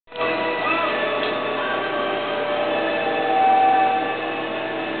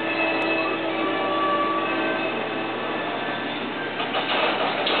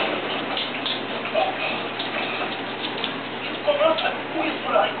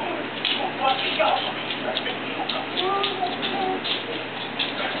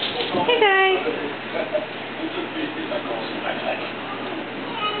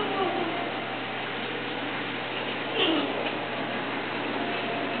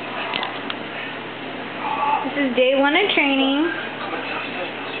This is day 1 of training,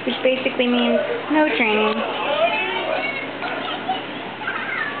 which basically means no training.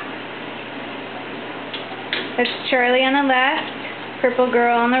 That's Charlie on the left, purple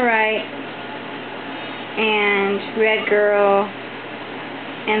girl on the right, and red girl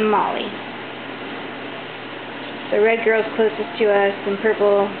and Molly. The red girl's closest to us, and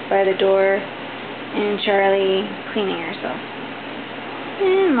purple by the door, and Charlie cleaning herself.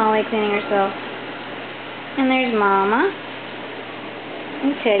 And Molly cleaning herself. And there's Mama,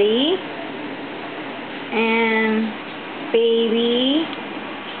 and Teddy, and Baby.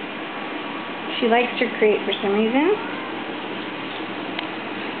 She likes her crate for some reason.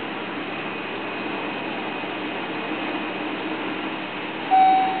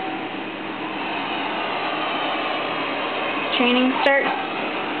 Training starts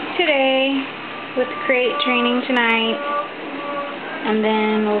today, with crate training tonight, and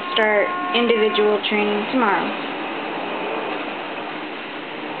then we'll start individual training tomorrow.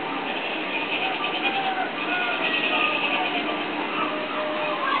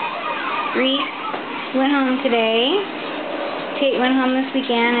 Reese went home today, Tate went home this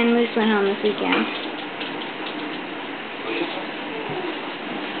weekend, and Moose went home this weekend.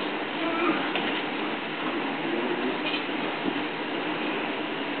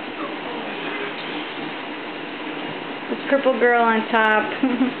 Purple girl on top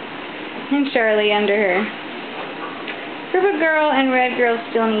and Charlie under her. Purple girl and red girl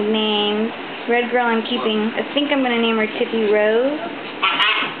still need names. Red girl I'm keeping, I think I'm going to name her Tippy Rose,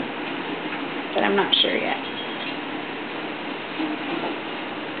 but I'm not sure yet.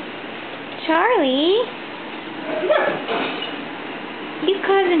 Charlie, you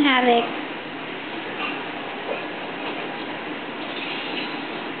causing havoc.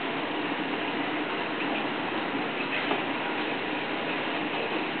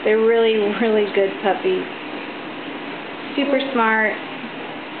 They're really, really good puppies. Super smart,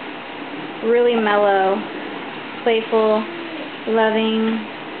 really mellow, playful, loving.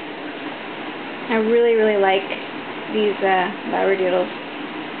 I really, really like these Labradoodles.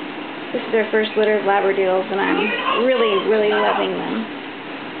 This is their first litter of Labradoodles, and I'm really, really loving them.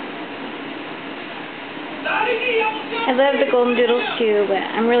 I love the Golden Doodles too, but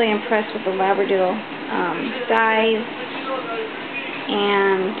I'm really impressed with the Labradoodle size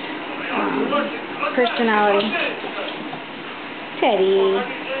and personality. Teddy.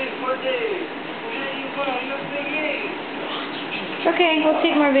 Okay, we'll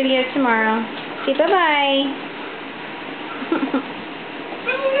take more videos tomorrow. Okay, bye-bye.